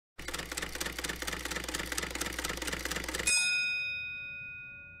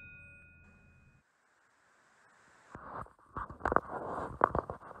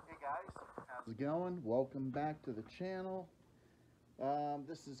it going? Welcome back to the channel.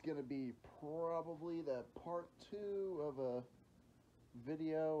 This is going to be probably the part 2 of a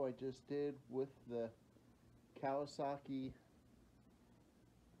video I just did with the Kawasaki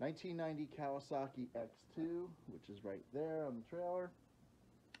 1990 Kawasaki X2, which is right there on the trailer.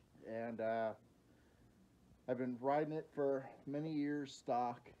 And I've been riding it for many years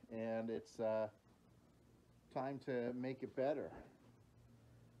stock, and it's time to make it better.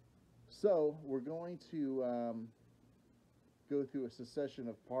 So we're going to go through a succession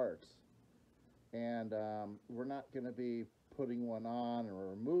of parts, and we're not going to be putting one on or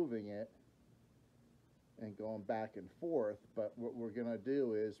removing it and going back and forth, but what we're going to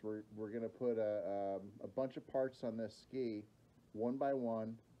do is we're going to put a bunch of parts on this ski one by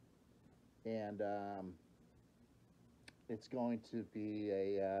one, and it's going to be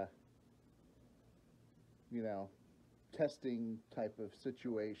a testing type of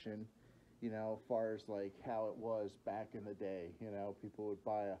situation, as far as like how it was back in the day. People would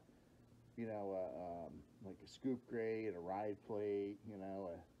buy like a scoop grade, a ride plate,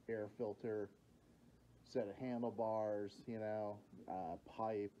 a air filter, set of handlebars,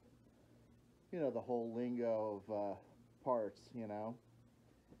 pipe, the whole lingo of parts.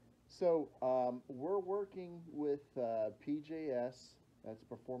 So we're working with PJS, that's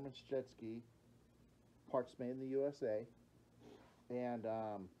Performance Jet Ski, parts made in the USA, and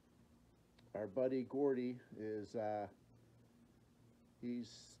our buddy Gordy is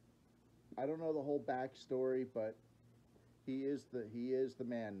he's, I don't know the whole backstory, but he is the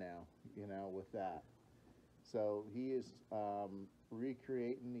man now, with that. So he is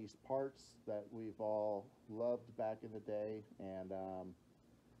recreating these parts that we've all loved back in the day, and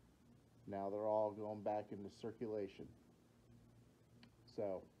now they're all going back into circulation.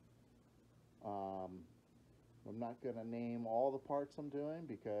 So I'm not going to name all the parts I'm doing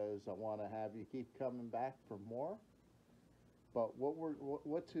because I want to have you keep coming back for more. But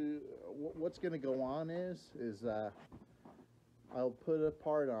what's going to go on is I'll put a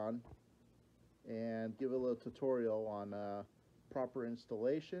part on and give a little tutorial on proper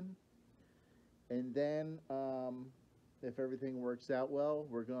installation, and then if everything works out well,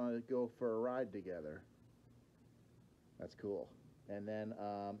 we're going to go for a ride together. That's cool. And then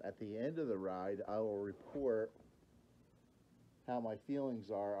at the end of the ride, I will report how my feelings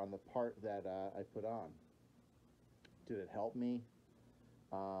are on the part that I put on. Did it help me?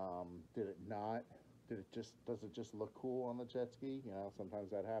 Did it not? Does it just look cool on the jet ski? Sometimes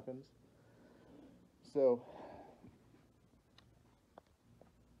that happens. So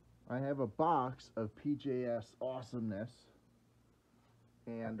I have a box of PJS awesomeness,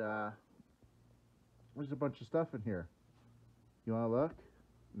 and there's a bunch of stuff in here. You want to look?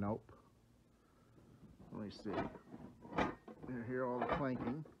 Nope. Let me see. You hear all the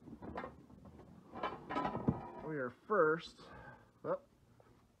clanking. We are first going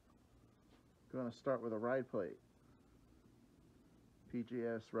to start with a ride plate.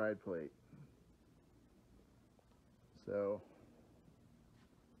 PJS ride plate. So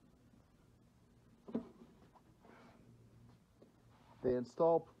they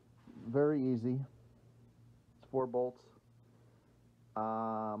install very easy. It's 4 bolts.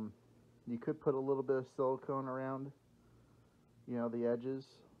 You could put a little bit of silicone around, the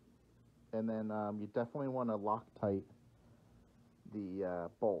edges, and then you definitely want to Loctite the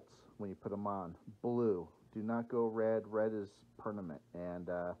bolts when you put them on. Blue. Do not go red. Red is permanent, and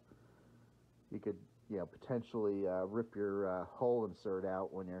you could potentially rip your hole insert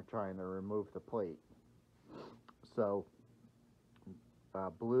out when you're trying to remove the plate. So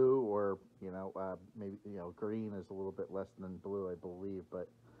blue, or maybe green is a little bit less than blue, I believe, but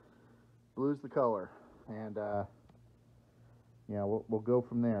blue's the color, and we'll go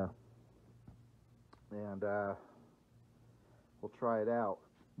from there, and we'll try it out.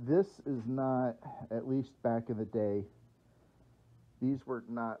 This is not, at least back in the day, these were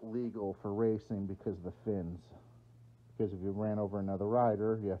not legal for racing because of the fins. Because if you ran over another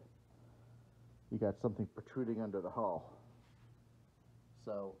rider, you got something protruding under the hull.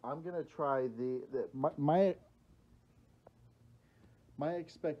 So I'm gonna try my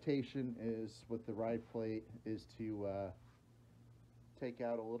expectation is with the ride plate is to take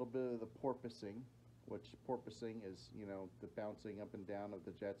out a little bit of the porpoising, which porpoising is the bouncing up and down of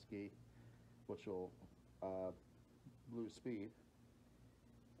the jet ski, which will lose speed.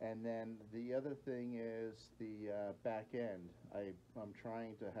 And then the other thing is the back end. I'm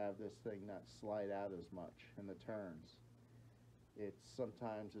trying to have this thing not slide out as much in the turns.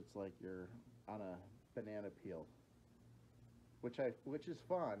 Sometimes it's like you're on a banana peel, which is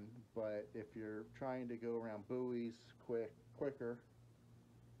fun, but if you're trying to go around buoys quicker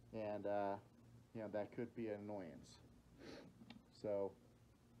and you know, that could be an annoyance. So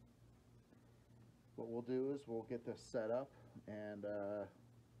what we'll do is we'll get this set up and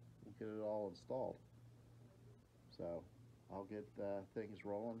we'll get it all installed. So I'll get things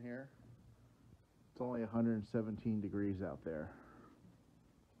rolling here. It's only 117 degrees out there.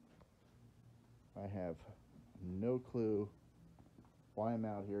 I have no clue why I'm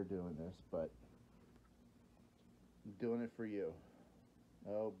out here doing this, but I'm doing it for you.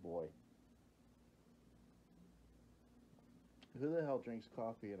 Oh boy. Who the hell drinks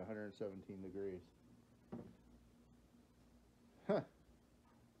coffee at 117 degrees? Huh.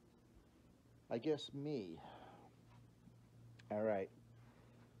 I guess me. All right.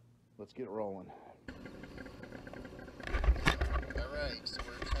 Let's get rolling. All right, so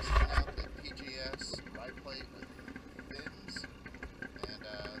we're testing out the PGS biplate with fins, and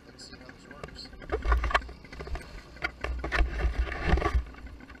let's see how this works.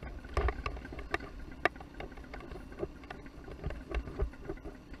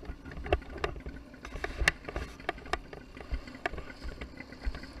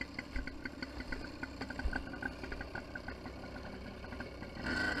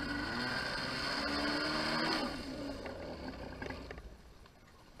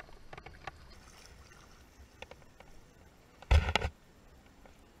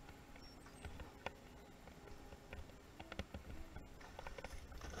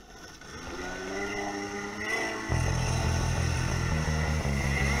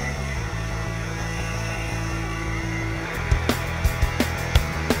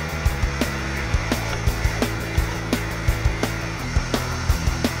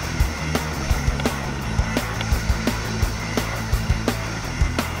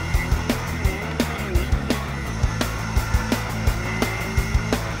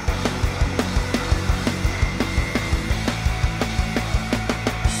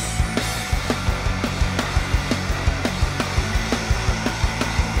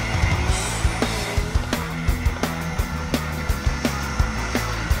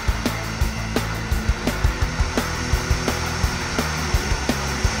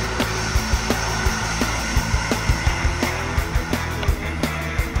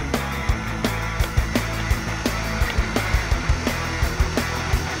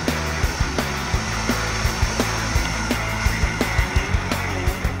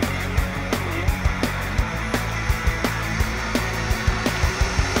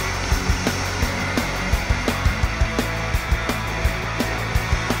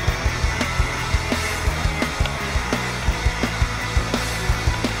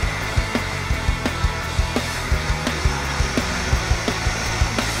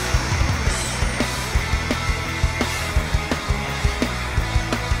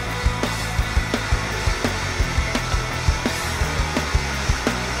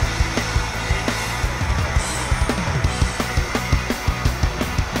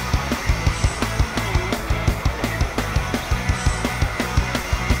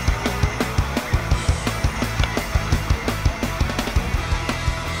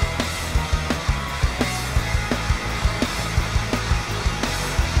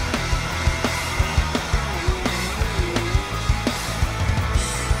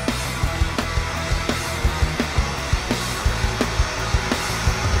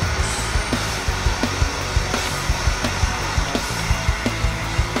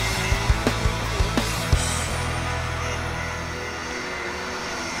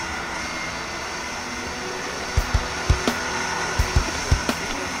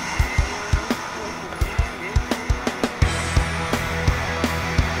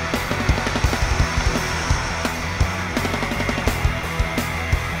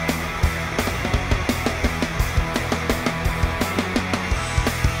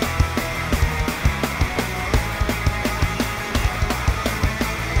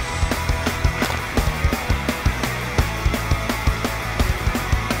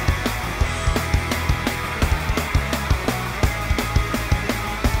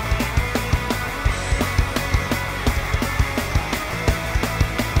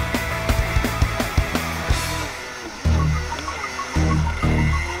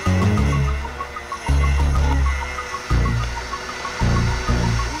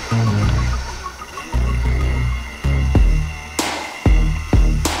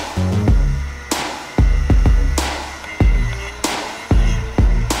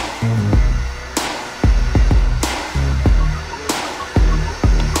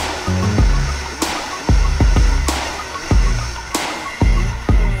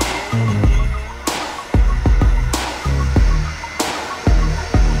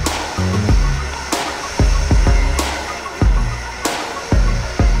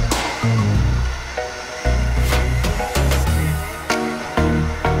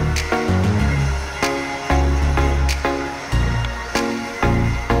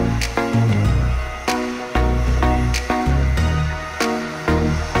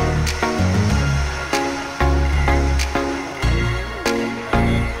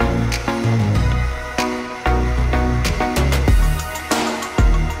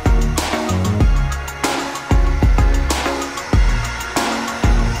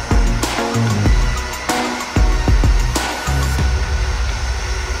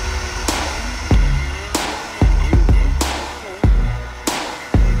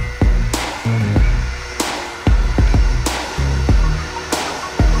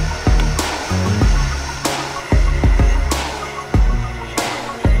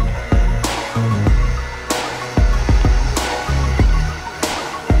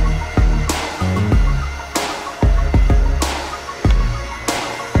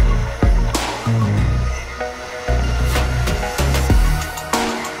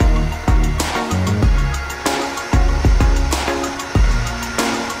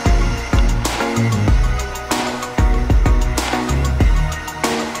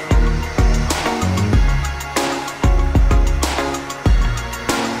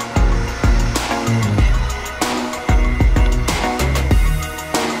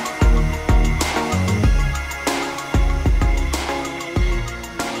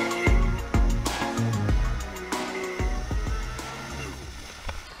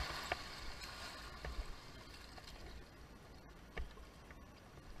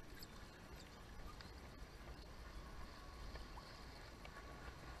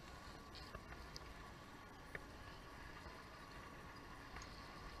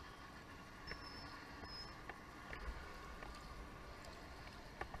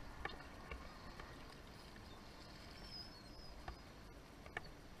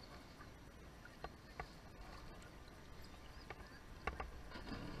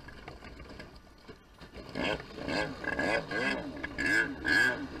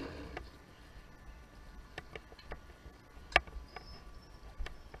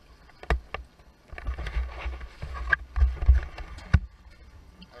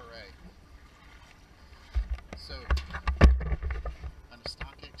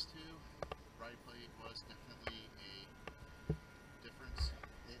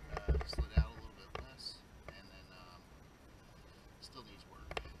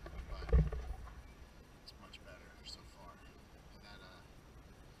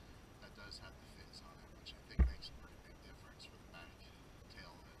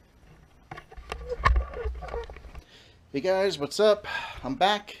 Hey guys, what's up? I'm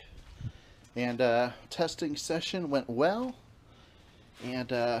back, and testing session went well, and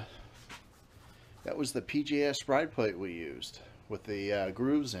that was the PJS ride plate we used with the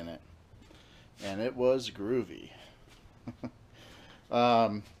grooves in it, and it was groovy.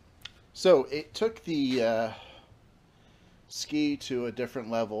 So it took the ski to a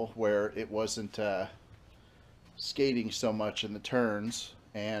different level where it wasn't skating so much in the turns,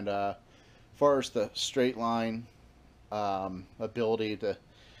 and as far as the straight line ability to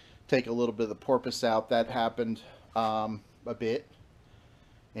take a little bit of the porpoise out, that happened a bit,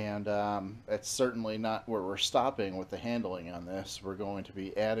 and it's certainly not where we're stopping with the handling on this. We're going to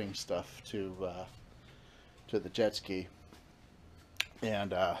be adding stuff to the jet ski,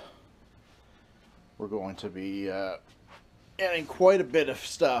 and we're going to be adding quite a bit of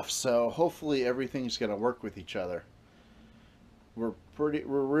stuff, so hopefully everything's going to work with each other. We're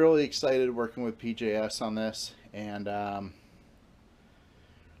really excited working with PJS on this, and I'm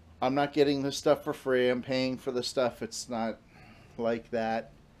not getting this stuff for free. I'm paying for the stuff. It's not like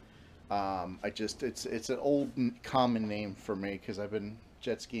that. It's an old common name for me because I've been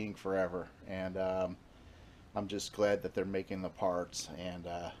jet skiing forever, and I'm just glad that they're making the parts, and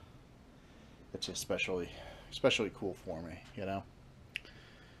it's especially cool for me, you know.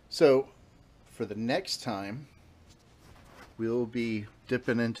 So for the next time, we'll be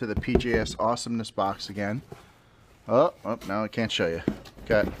dipping into the PJS Awesomeness box again. Oh, now I can't show you.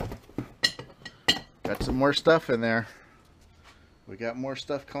 Got some more stuff in there. We got more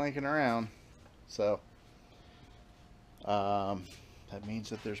stuff clanking around, so that means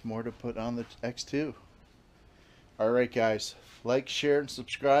that there's more to put on the X2. Alright guys, like, share, and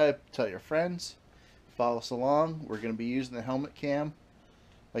subscribe. Tell your friends. Follow us along. We're going to be using the helmet cam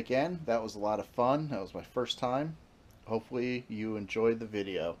again. That was a lot of fun. That was my first time. Hopefully you enjoyed the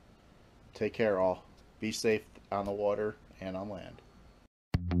video. Take care all. Be safe on the water and on land.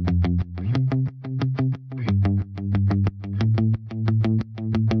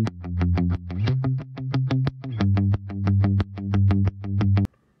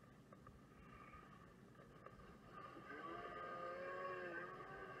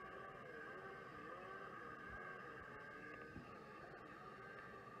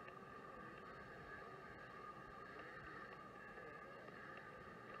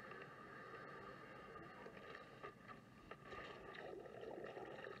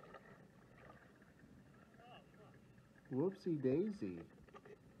 Whoopsie daisy.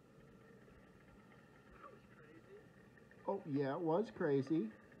 Oh, yeah, it was crazy.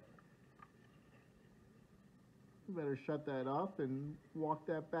 You better shut that off and walk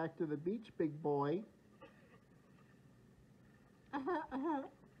that back to the beach, big boy.